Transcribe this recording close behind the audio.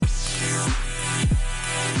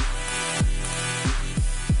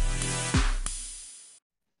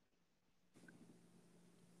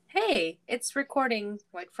It's recording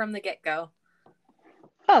like from the get-go.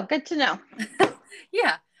 Oh, good to know.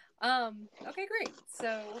 Yeah. Okay, great. So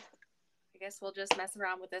I guess we'll just mess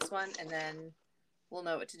around with this one and then we'll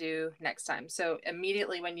know what to do next time. So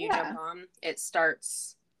immediately when you jump on, it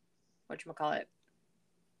starts whatchamacallit?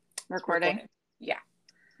 Recording. Yeah.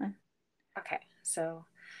 Okay. So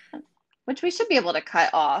which we should be able to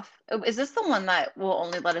cut off. Is this the one that will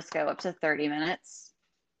only let us go up to 30 minutes?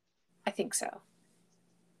 I think so.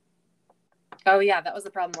 Oh yeah, that was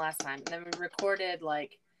the problem last time. And then we recorded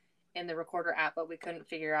like in the recorder app, but we couldn't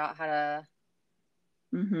figure out how to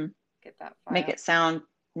get that file. Make it sound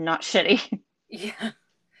not shitty. Yeah.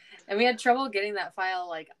 And we had trouble getting that file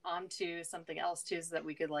like onto something else too, so that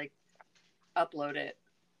we could like upload it.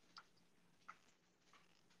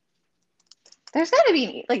 There's got to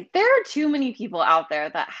be like, there are too many people out there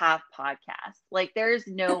that have podcasts. Like, there's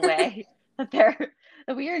no way that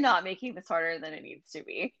we are not making this harder than it needs to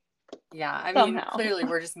be. Yeah, I mean, clearly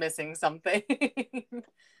we're just missing something.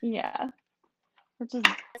 Yeah. Listen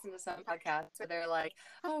to some podcasts where they're like,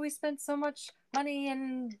 "Oh, we spent so much money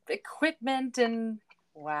and equipment," and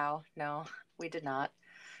wow, no, we did not.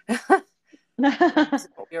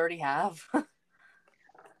 What we already have. Hi,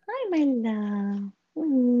 my love.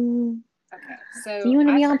 Ooh. Okay, so do you want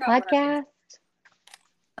to be on podcast?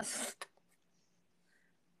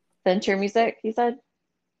 The intro music, you said?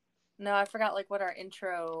 No, I forgot like what our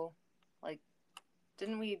intro, like,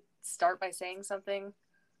 didn't we start by saying something?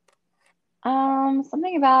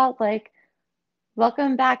 Something about like,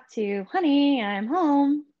 welcome back to Honey, I'm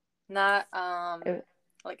Home. Not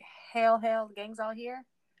like hail, hail, the gang's all here.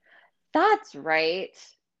 That's right.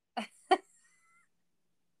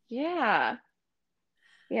 Yeah.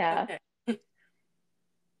 Okay.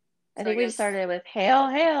 I think we started with hail,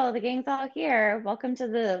 hail, the gang's all here. Welcome to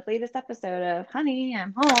the latest episode of Honey,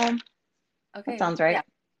 I'm Home. Okay. That sounds right.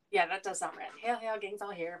 Yeah, that does sound right. Hail, hail, gang's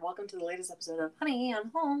all here. Welcome to the latest episode of Honey, I'm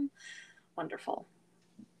Home. Wonderful.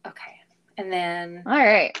 Okay. And then. All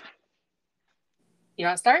right. You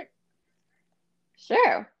want to start?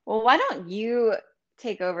 Sure. Well, why don't you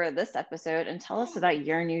take over this episode and tell us about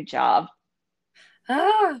your new job?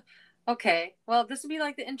 Okay. Well, this would be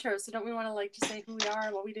like the intro, so don't we want to like just say who we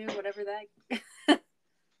are, what we do, whatever that?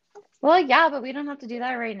 Well, yeah, but we don't have to do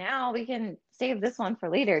that right now. We can save this one for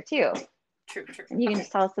later too. True. And you can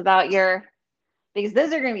just tell us about because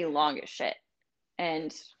those are going to be long as shit.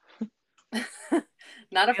 And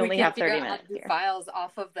not if we can't figure out how to do files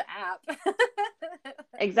off of the app.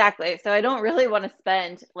 Exactly. So I don't really want to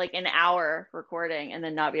spend like an hour recording and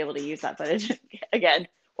then not be able to use that footage again,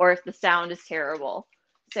 or if the sound is terrible.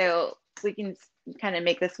 So we can kind of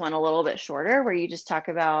make this one a little bit shorter, where you just talk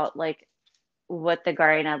about like what the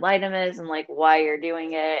guardian ad litem is and like why you're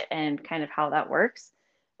doing it and kind of how that works.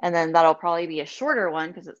 And then that'll probably be a shorter one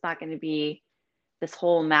because it's not going to be this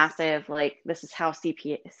whole massive like this is how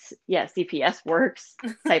CPS works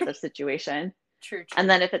type of situation. True. And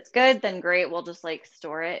then if it's good, then great, we'll just like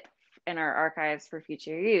store it in our archives for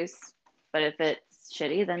future use. But if it's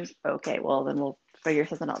shitty, then okay, well then we'll figure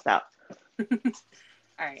something else out.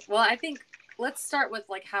 All right. Well, I think let's start with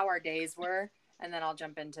like how our days were, and then I'll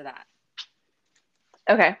jump into that.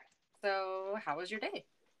 Okay. So how was your day?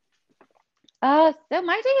 So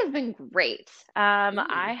my day has been great.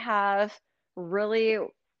 I have really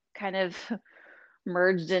kind of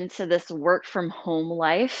merged into this work from home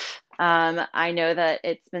life. I know that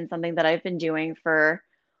it's been something that I've been doing for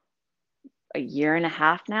a year and a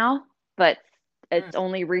half now, but it's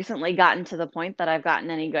only recently gotten to the point that I've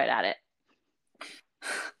gotten any good at it.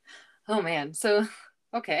 Oh man. So,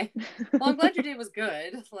 okay. Well, I'm glad your day was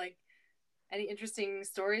good. Like, any interesting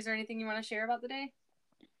stories or anything you want to share about the day?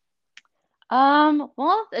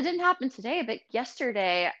 Well, it didn't happen today, but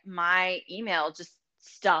yesterday my email just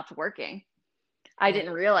stopped working. I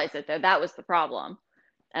didn't realize it though. That was the problem.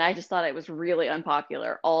 And I just thought it was really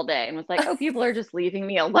unpopular all day and was like, oh, people are just leaving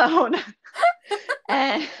me alone.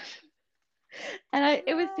 and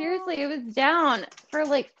it was down for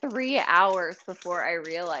like 3 hours before I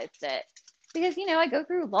realized it. Because, I go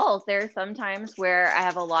through lulls. There are some times where I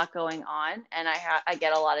have a lot going on and I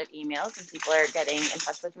get a lot of emails and people are getting in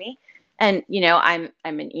touch with me. And, I'm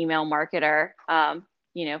an email marketer,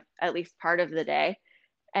 at least part of the day.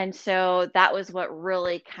 And so that was what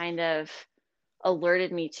really kind of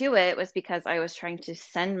alerted me to it, was because I was trying to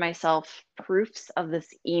send myself proofs of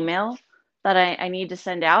this email that I need to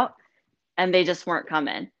send out, and they just weren't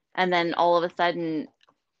coming. And then all of a sudden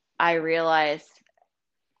I realized,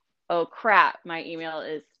 oh crap, my email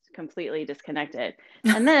is completely disconnected.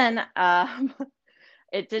 And then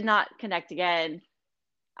it did not connect again.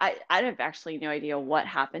 I have actually no idea what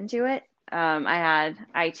happened to it. I had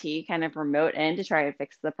IT kind of remote in to try and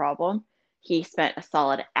fix the problem. He spent a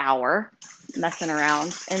solid hour messing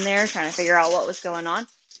around in there trying to figure out what was going on.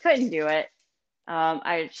 Couldn't do it.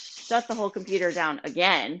 I shut the whole computer down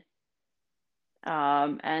again.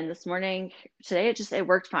 And this morning, today, it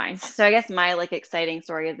worked fine. So I guess my like exciting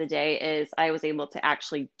story of the day is I was able to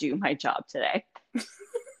actually do my job today.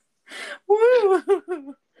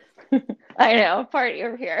 Woo! I know, party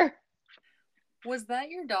over here. Was that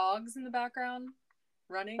your dogs in the background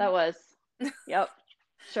running? That was, yep,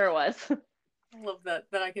 sure was. I love that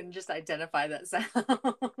I can just identify that sound.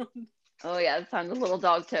 Oh yeah, the sound of little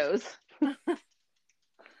dog toes.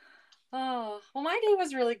 Oh, well, my day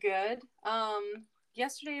was really good.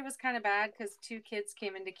 Yesterday was kind of bad because 2 kids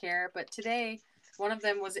came into care, but today one of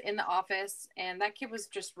them was in the office, and that kid was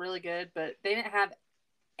just really good, but they didn't have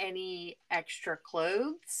any extra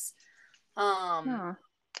clothes. Huh.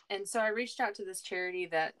 And so I reached out to this charity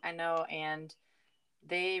that I know, and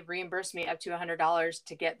they reimbursed me up to $100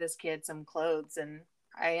 to get this kid some clothes, and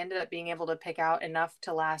I ended up being able to pick out enough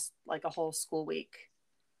to last like a whole school week.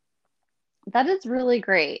 That is really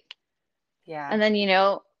great. Yeah. And then,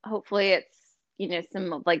 hopefully it's,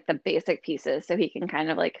 some of like the basic pieces so he can kind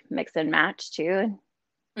of like mix and match too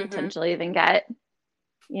and potentially even get,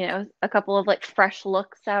 a couple of like fresh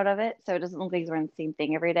looks out of it. So it doesn't look like he's wearing the same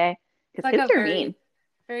thing every day. It's Because like kids a are mean.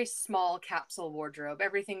 very small capsule wardrobe.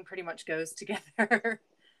 Everything pretty much goes together.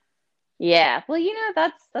 Yeah. Well,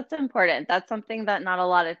 that's important. That's something that not a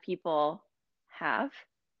lot of people have.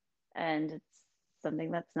 And it's something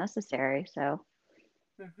that's necessary. So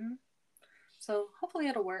Mm-hmm. So hopefully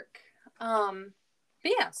it'll work. But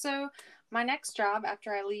yeah, so my next job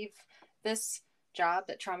after I leave this job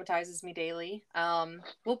that traumatizes me daily,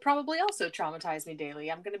 will probably also traumatize me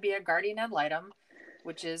daily. I'm going to be a guardian ad litem,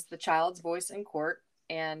 which is the child's voice in court.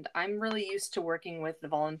 And I'm really used to working with the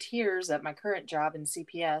volunteers at my current job in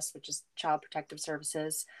CPS, which is Child Protective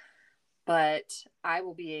Services. But I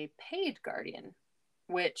will be a paid guardian,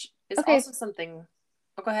 which is okay. also something.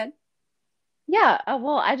 Oh, go ahead. Yeah.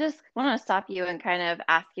 Well, I just want to stop you and kind of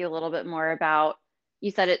ask you a little bit more about, you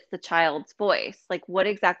said it's the child's voice. Like, what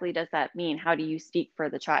exactly does that mean? How do you speak for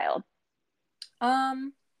the child?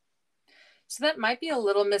 Um, So that might be a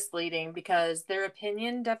little misleading because their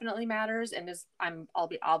opinion definitely matters, and I'll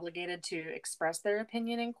be obligated to express their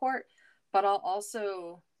opinion in court, but I'll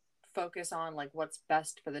also focus on like what's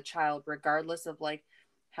best for the child regardless of like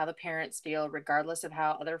how the parents feel, regardless of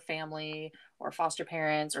how other family or foster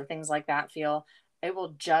parents or things like that feel. It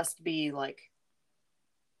will just be like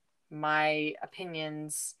my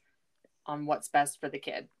opinions on what's best for the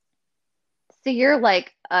kid. So you're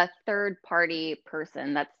like a third party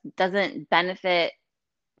person that doesn't benefit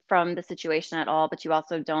from the situation at all, but you're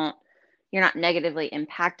not negatively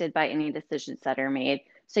impacted by any decisions that are made.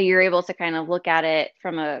 So you're able to kind of look at it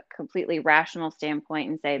from a completely rational standpoint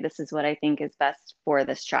and say, this is what I think is best for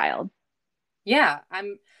this child. Yeah,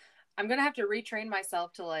 I'm gonna have to retrain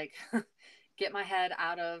myself to like get my head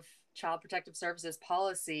out of Child Protective Services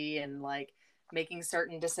policy and like making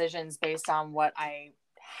certain decisions based on what I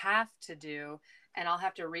have to do. And I'll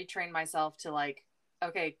have to retrain myself to like,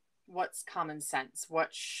 okay, what's common sense?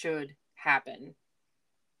 What should happen?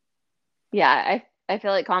 Yeah, I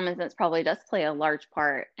feel like common sense probably does play a large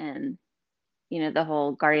part in, the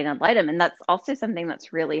whole guardian ad litem. And that's also something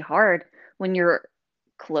that's really hard when you're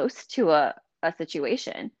close to a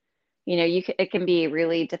situation. It can be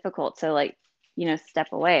really difficult to like, step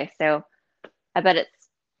away. So I bet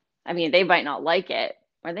I mean, they might not like it,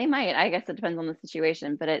 or they might, I guess it depends on the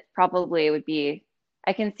situation, but it probably would be,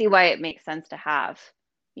 I can see why it makes sense to have,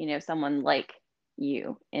 someone like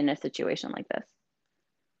you in a situation like this.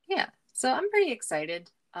 Yeah. So I'm pretty excited.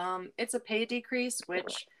 It's a pay decrease,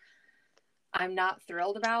 which I'm not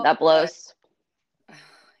thrilled about, That but blows.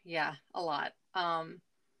 yeah, a lot. And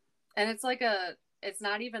it's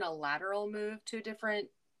not even a lateral move to a different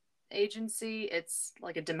agency. It's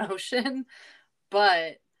like a demotion,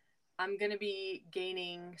 but I'm going to be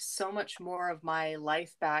gaining so much more of my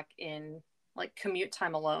life back in like commute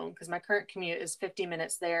time alone because my current commute is 50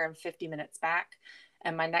 minutes there and 50 minutes back,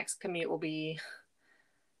 and my next commute will be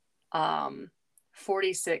um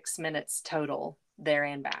 46 minutes total there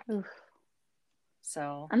and back. Oof.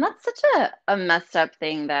 So, And that's such a messed up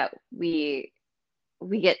thing that we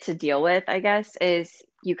get to deal with, I guess, is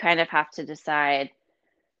you kind of have to decide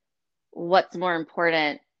what's more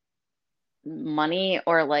important, money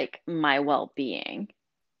or like my well-being.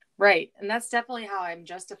 right. And that's definitely how I'm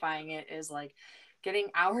justifying it is like getting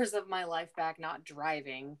hours of my life back not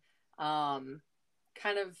driving. Um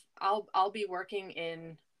kind of I'll be working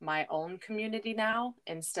in my own community now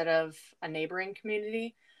instead of a neighboring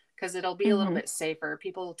community, because it'll be a little bit safer.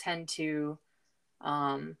 People tend to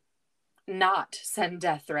not send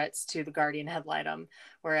death threats to the guardian ad litem,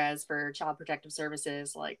 whereas for Child Protective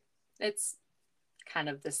Services, like, it's kind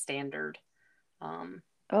of the standard.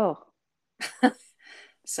 Oh.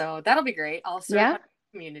 So that'll be great. I'll serve my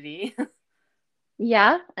community.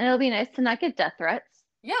 Yeah, and it'll be nice to not get death threats.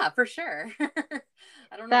 Yeah, for sure.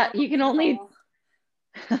 I don't know That you can only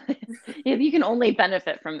you can only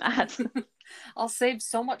benefit from that. I'll save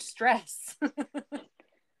so much stress.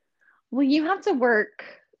 Well, you have to work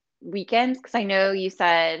weekends because I know you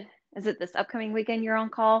said, is it this upcoming weekend you're on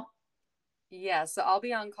call? Yeah, so I'll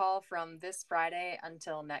be on call from this Friday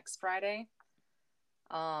until next Friday.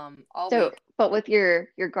 All week. But with your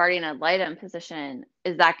guardian ad litem position,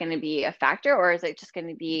 is that going to be a factor, or is it just going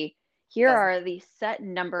to be, here are the set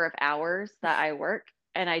number of hours that I work,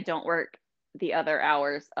 and I don't work the other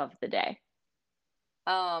hours of the day?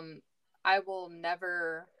 I will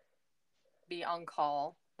never be on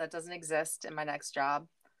call. That doesn't exist in my next job.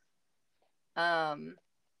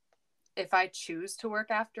 If I choose to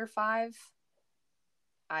work after 5,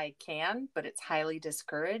 I can, but it's highly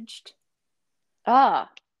discouraged. Ah,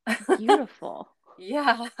 beautiful.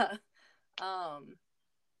 Yeah.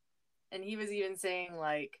 And he was even saying,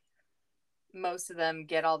 like, most of them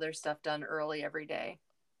get all their stuff done early every day.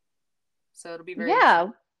 So it'll be very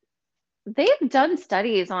exciting. They've done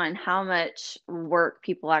studies on how much work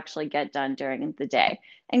people actually get done during the day.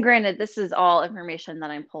 And granted, this is all information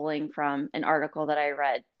that I'm pulling from an article that I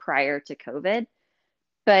read prior to COVID.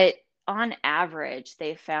 But on average,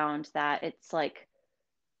 they found that it's like,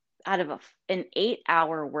 out of an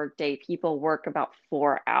 8-hour workday, people work about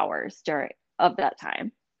 4 hours of that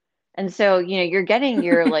time. And so, you're getting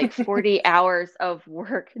your like 40 hours of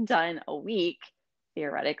work done a week,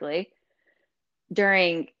 theoretically,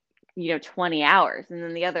 during 20 hours. And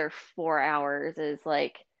then the other 4 hours is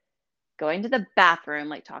like going to the bathroom,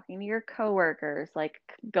 like talking to your coworkers, like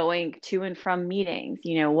going to and from meetings,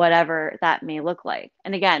 whatever that may look like.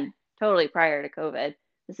 And again, totally prior to COVID.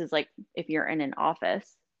 This is like if you're in an office.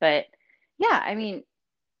 But yeah, I mean,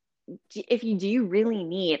 do you really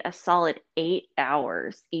need a solid 8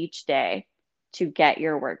 hours each day to get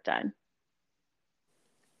your work done?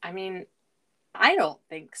 I mean, I don't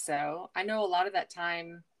think so. I know a lot of that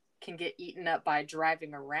time can get eaten up by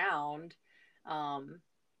driving around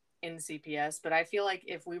in CPS, but I feel like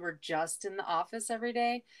if we were just in the office every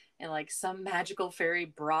day and like some magical fairy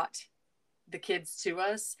brought the kids to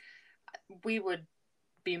us, we would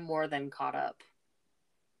be more than caught up.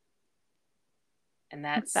 And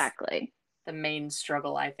that's exactly the main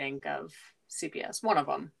struggle, I think, of CPS. One of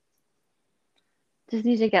them. Just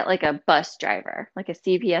need to get like a bus driver, like a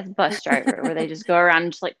CPS bus driver, where they just go around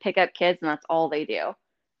and just like pick up kids and that's all they do.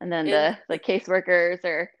 And then the caseworkers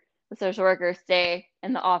or the social workers stay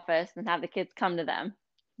in the office and have the kids come to them.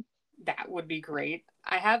 That would be great.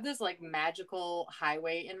 I have this like magical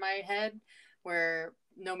highway in my head where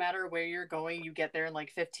no matter where you're going, you get there in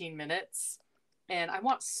like 15 minutes. And I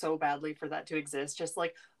want so badly for that to exist. Just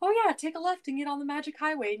like, oh yeah, take a left and get on the magic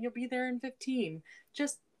highway and you'll be there in 15.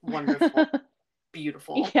 Just wonderful.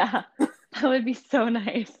 Beautiful. Yeah, that would be so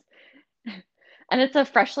nice. And it's a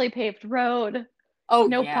freshly paved road. Oh,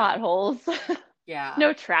 no potholes. Yeah.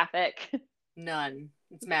 No traffic. None.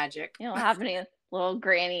 It's magic. You don't have any little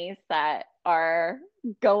grannies that are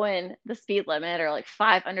going the speed limit or like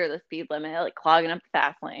 5 under the speed limit, like clogging up the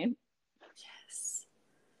fast lane. Yes.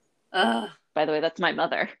 By the way, that's my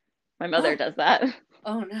mother. My mother does that.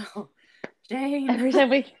 Oh no. Jane.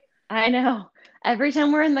 I know. Every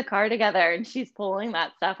time we're in the car together and she's pulling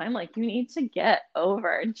that stuff, I'm like, you need to get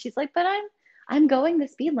over. And she's like, but I'm going the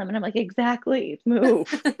speed limit. I'm like, exactly.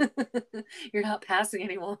 Move. You're not passing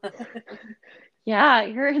anyone. Yeah,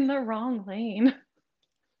 you're in the wrong lane.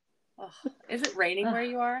 Oh, is it raining where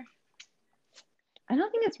you are? I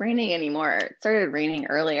don't think it's raining anymore. It started raining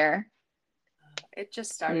earlier. It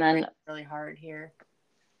just started raining really hard here.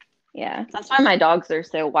 Yeah, that's why my dogs are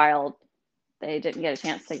so wild. They didn't get a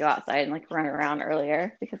chance to go outside and like run around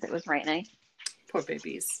earlier because it was raining. Poor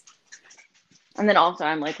babies. And then also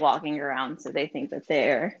I'm like walking around, so they think that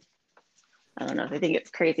they're, I don't know, they think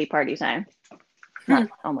it's crazy party time. Not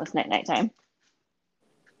almost night time.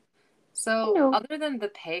 So other than the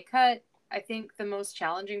pay cut, I think the most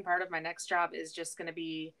challenging part of my next job is just going to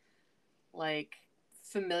be like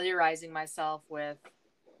familiarizing myself with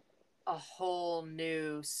a whole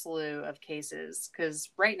new slew of cases. Because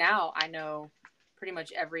right now I know pretty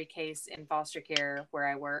much every case in foster care where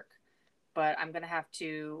I work, but I'm going to have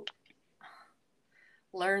to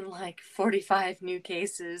learn like 45 new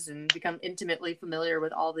cases and become intimately familiar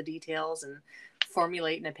with all the details and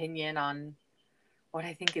formulate an opinion on what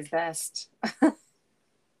I think is best.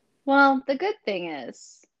 Well, the good thing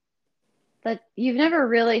is that you've never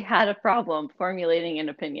really had a problem formulating an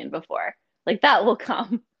opinion before. Like that will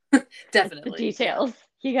come. It's the Definitely. Yeah. details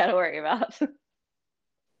you got to worry about.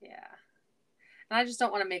 Yeah. And I just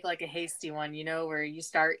don't want to make like a hasty one, where you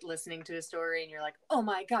start listening to a story and you're like, oh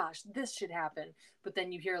my gosh, this should happen. But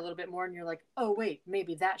then you hear a little bit more and you're like, oh, wait,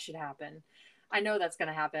 maybe that should happen. I know that's going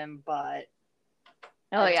to happen, but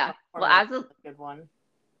Oh yeah. Well, a good one.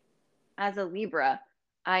 As a Libra,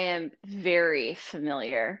 I am very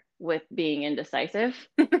familiar with being indecisive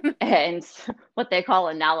and what they call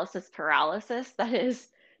analysis paralysis. That is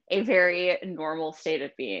a very normal state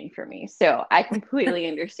of being for me. So I completely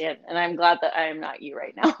understand. And I'm glad that I am not you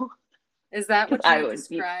right now. Is that what you would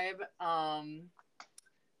describe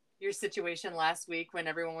your situation last week when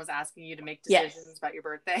everyone was asking you to make decisions about your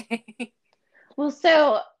birthday? Well,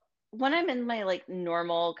 so when I'm in my like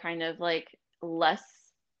normal kind of like less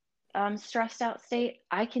stressed out state,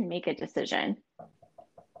 I can make a decision.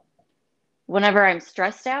 Whenever I'm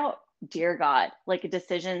stressed out, dear God, like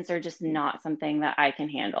decisions are just not something that I can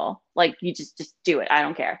handle. Like you just do it. I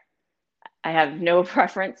don't care. I have no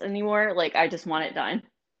preference anymore. Like I just want it done.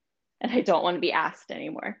 And I don't want to be asked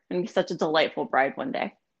anymore. And be such a delightful bride one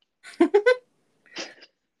day.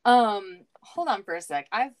 Hold on for a sec.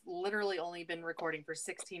 I've literally only been recording for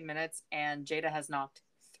 16 minutes and Jada has knocked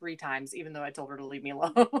 3 times, even though I told her to leave me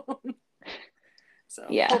alone. So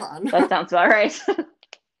yeah, hold on. That sounds about right.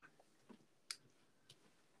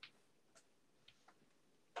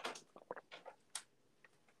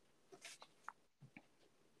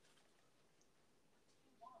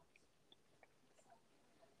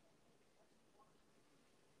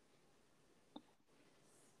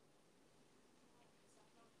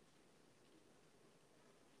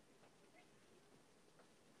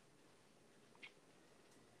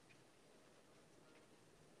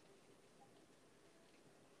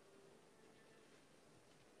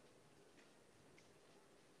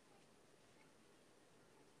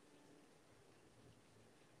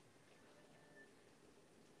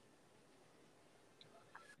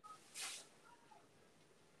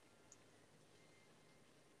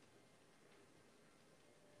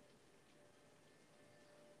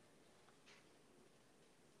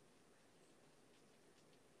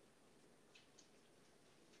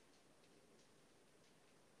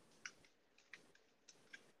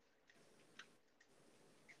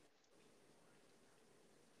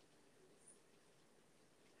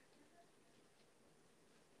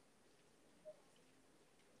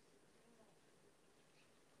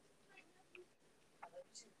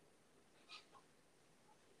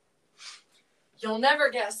 You'll never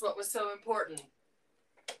guess what was so important.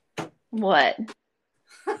 What?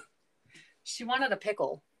 She wanted a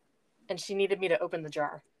pickle and she needed me to open the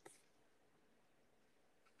jar.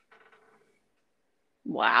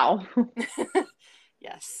 Wow.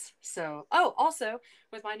 Yes. So, also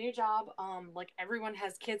with my new job, like everyone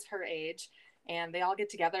has kids her age and they all get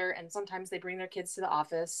together and sometimes they bring their kids to the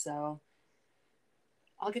office. So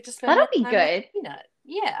I'll get to spend That'll more be time good. with Peanut.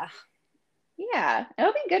 Yeah. Yeah,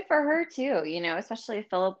 it'll be good for her too, especially if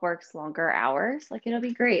Philip works longer hours. Like it'll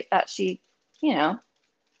be great that she,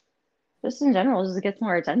 just in general, just gets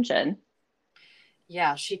more attention.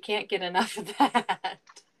 Yeah, she can't get enough of that.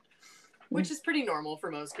 Which is pretty normal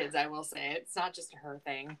for most kids, I will say. It's not just a her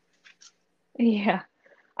thing. Yeah.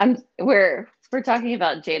 We're talking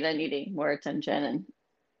about Jada needing more attention, and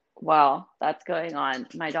while that's going on,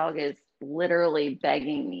 my dog is literally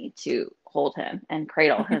begging me to hold him and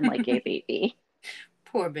cradle him like a baby.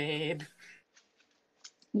 Poor babe.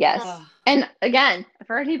 Yes. And again,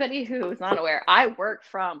 for anybody who's not aware, I work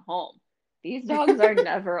from home. These dogs are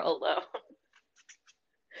never alone.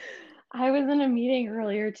 I was in a meeting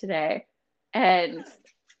earlier today and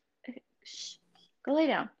go lay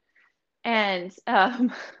down. And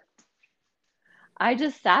I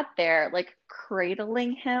just sat there like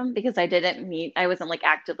cradling him because I wasn't like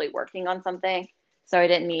actively working on something. So I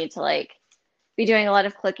didn't need to like be doing a lot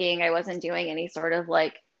of clicking. I wasn't doing any sort of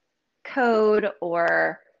like code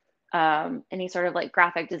or any sort of like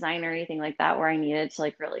graphic design or anything like that where I needed to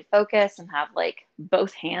like really focus and have like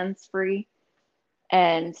both hands free.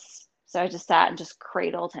 And so I just sat and just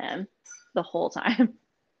cradled him the whole time.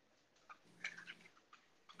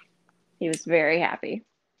 He was very happy.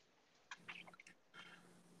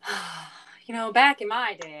 Back in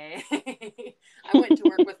my day, I went to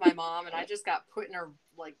work with my mom and I just got put in her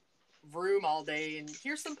like room all day and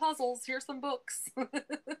here's some puzzles, here's some books.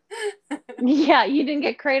 Yeah, you didn't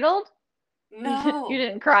get cradled? No. You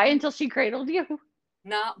didn't cry until she cradled you?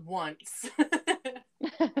 Not once.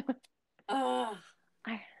 I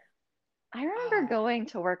remember remember going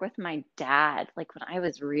to work with my dad, like when I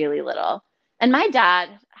was really little. And my dad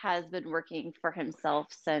has been working for himself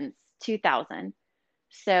since 2000.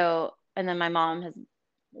 So, and then my mom has,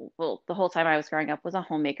 well, the whole time I was growing up was a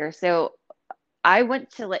homemaker. So I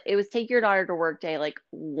went to like, it was take your daughter to work day like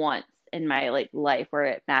once in my like life where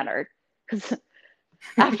it mattered. Because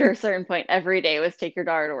after a certain point, every day was take your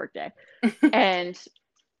daughter to work day. And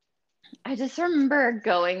I just remember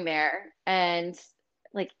going there and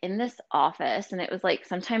like in this office, and it was like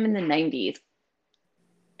sometime in the 90s,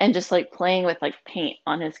 and just like playing with like paint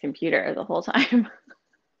on his computer the whole time.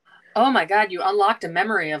 Oh my God, you unlocked a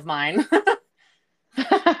memory of mine.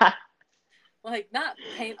 Like, not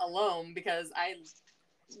paint alone, because I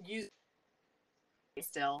use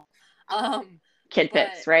still. Kid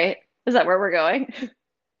But pics, right? Is that where we're going?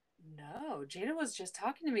 no, Jada was just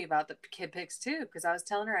talking to me about the kid pics too, because I was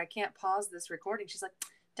telling her I can't pause this recording. She's like,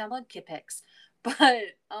 download kid pics. But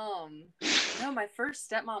no, my first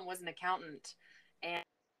stepmom was an accountant, and I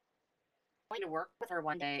went to work with her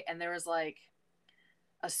one day, and there was like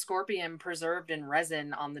a scorpion preserved in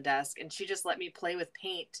resin on the desk, and she just let me play with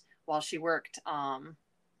paint while she worked,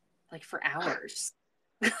 like for hours.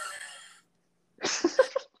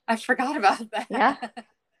 I forgot about that. Yeah.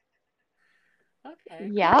 Okay,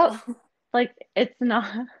 Yep. cool. Like it's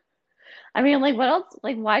not, I mean, like what else?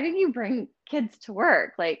 Like, why did you bring kids to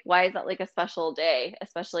work? Like, why is that like a special day?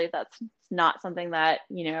 Especially if that's not something that,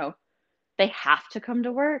 they have to come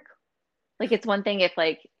to work. Like, it's one thing if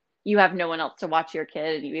like you have no one else to watch your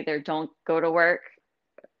kid and you either don't go to work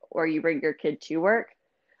or you bring your kid to work.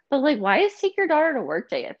 But like, why is take your daughter to work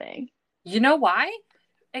day a thing? You know why?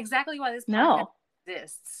 Exactly why this podcast No.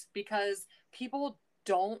 exists, because people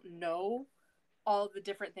don't know all the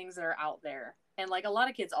different things that are out there. And like a lot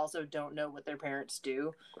of kids also don't know what their parents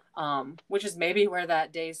do, which is maybe where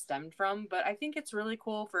that day stemmed from. But I think it's really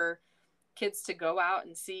cool for kids to go out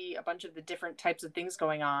and see a bunch of the different types of things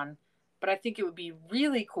going on. But I think it would be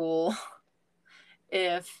really cool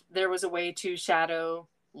if there was a way to shadow,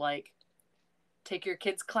 like, take your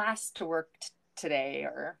kid's class to work today,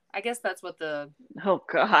 or I guess that's what the Oh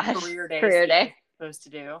gosh. career day Career speech is day. supposed to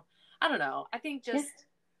do. I don't know. I think just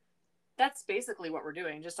that's basically what we're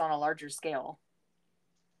doing, just on a larger scale.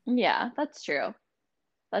 Yeah, that's true.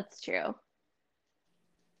 That's true.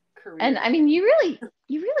 And Career I day. mean, you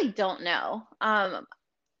really don't know.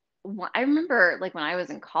 I remember like when I was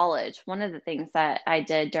in college, one of the things that I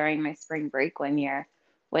did during my spring break one year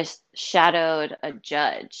was shadowed a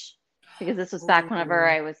judge, because this was back whenever Ooh.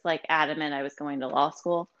 I was like adamant I was going to law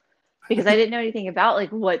school, because I didn't know anything about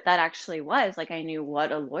like what that actually was. Like I knew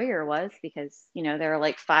what a lawyer was because, there are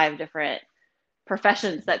like five different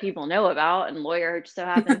professions that people know about, and lawyer just so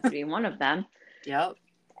happens to be one of them. Yep.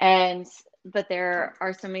 And but there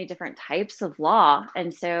are so many different types of law.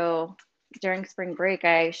 And so during spring break,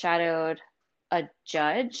 I shadowed a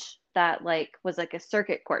judge that like was like a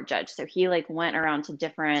circuit court judge. So he like went around to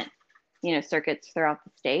different, circuits throughout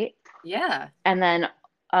the state. Yeah. And then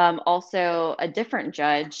also a different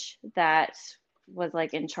judge that was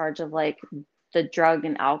like in charge of like the drug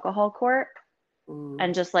and alcohol court. Ooh.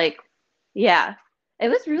 And just like, yeah, it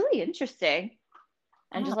was really interesting.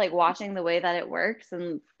 And Oh, just like watching the way that it works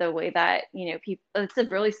and the way that, people, it's a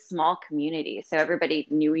really small community. So everybody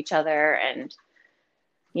knew each other, and,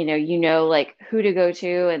 like who to go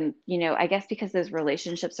to. And, I guess because those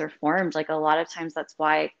relationships are formed, like a lot of times that's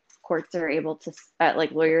why courts are able to,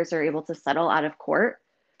 like lawyers are able to settle out of court,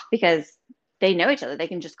 because they know each other. They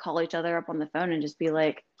can just call each other up on the phone and just be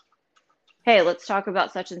like, hey, let's talk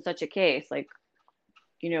about such and such a case. Like,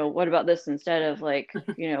 what about this instead of like,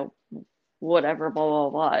 whatever blah blah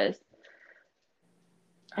blah is.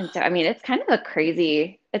 And so I mean it's kind of a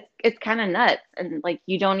crazy, it's kind of nuts. And like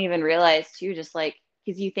you don't even realize too, just like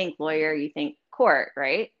because you think lawyer, you think court,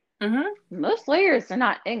 right? mm-hmm. Most lawyers are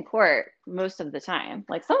not in court most of the time.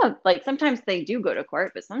 Like sometimes they do go to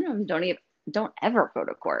court, but some of them don't ever go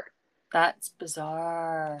to court. That's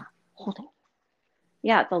bizarre. Holding.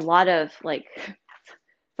 Yeah, it's a lot of like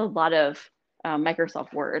it's a lot of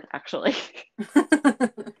Microsoft Word actually.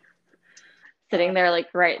 Sitting there like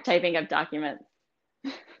typing up documents.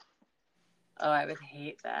 Oh, I would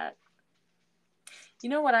hate that. You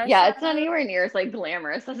know what I Yeah, it's not shadowed? anywhere near as like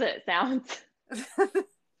glamorous as it sounds.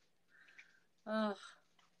 Ugh.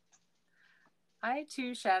 I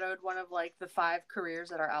too shadowed one of like the 5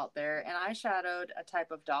 careers that are out there, and I shadowed a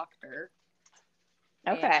type of doctor.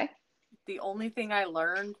 And Okay. the only thing I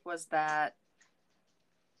learned was that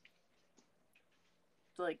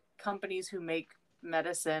like companies who make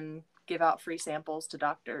medicine give out free samples to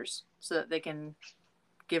doctors so that they can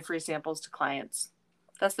give free samples to clients.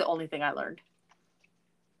 That's the only thing I learned.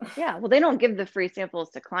 Yeah, well, they don't give the free samples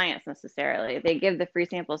to clients necessarily. They give the free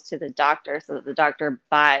samples to the doctor so that the doctor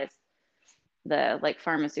buys the like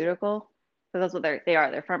pharmaceutical. So that's what they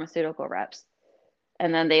are. They're pharmaceutical reps.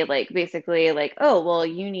 And then they like basically like, oh, well,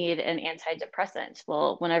 you need an antidepressant.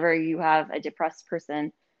 Well, whenever you have a depressed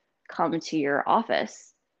person come to your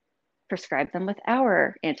office, prescribe them with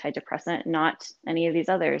our antidepressant, not any of these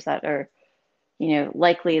others that are,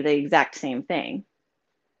 likely the exact same thing.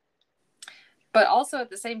 But also at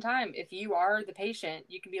the same time, if you are the patient,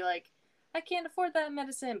 you can be like, I can't afford that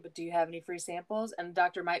medicine, but do you have any free samples? And the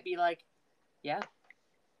doctor might be like, yeah,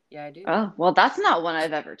 I do. Oh, well, that's not one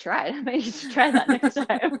I've ever tried. I might need to try that next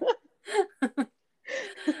time.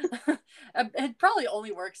 It probably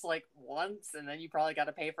only works like once, and then you probably got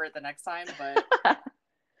to pay for it the next time, but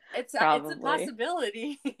it's a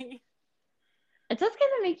possibility. It does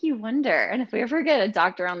kind of make you wonder. And if we ever get a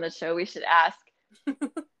doctor on the show, we should ask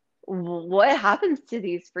what happens to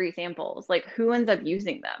these free samples? Like, who ends up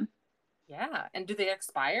using them? Yeah. And do they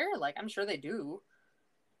expire? Like, I'm sure they do.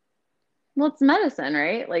 Well, it's medicine,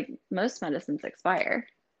 right? Like, most medicines expire.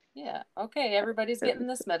 Yeah. Okay. Everybody's getting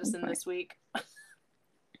this medicine this week.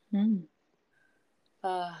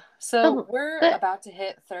 So we're about to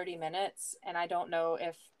hit 30 minutes, and I don't know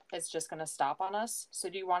if it's just going to stop on us. So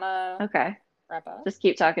do you want to wrap up? Just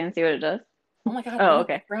keep talking and see what it does. Oh my God. Oh,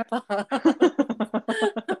 okay. Wrap up.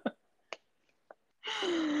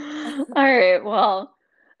 All right. Well,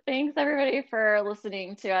 thanks everybody for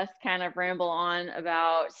listening to us kind of ramble on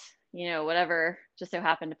about, whatever just so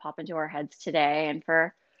happened to pop into our heads today, and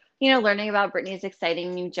for, learning about Brittany's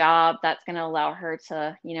exciting new job that's going to allow her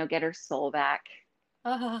to, get her soul back.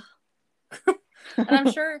 And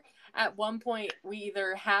I'm sure at one point we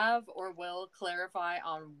either have or will clarify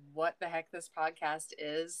on what the heck this podcast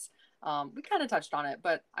is. We kind of touched on it,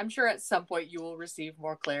 but I'm sure at some point you will receive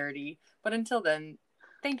more clarity. But until then,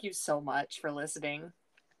 thank you so much for listening.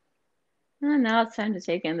 And now it's time to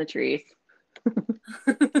take in the trees.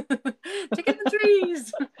 Take in the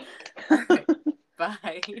trees. All right.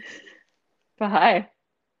 Bye. Bye.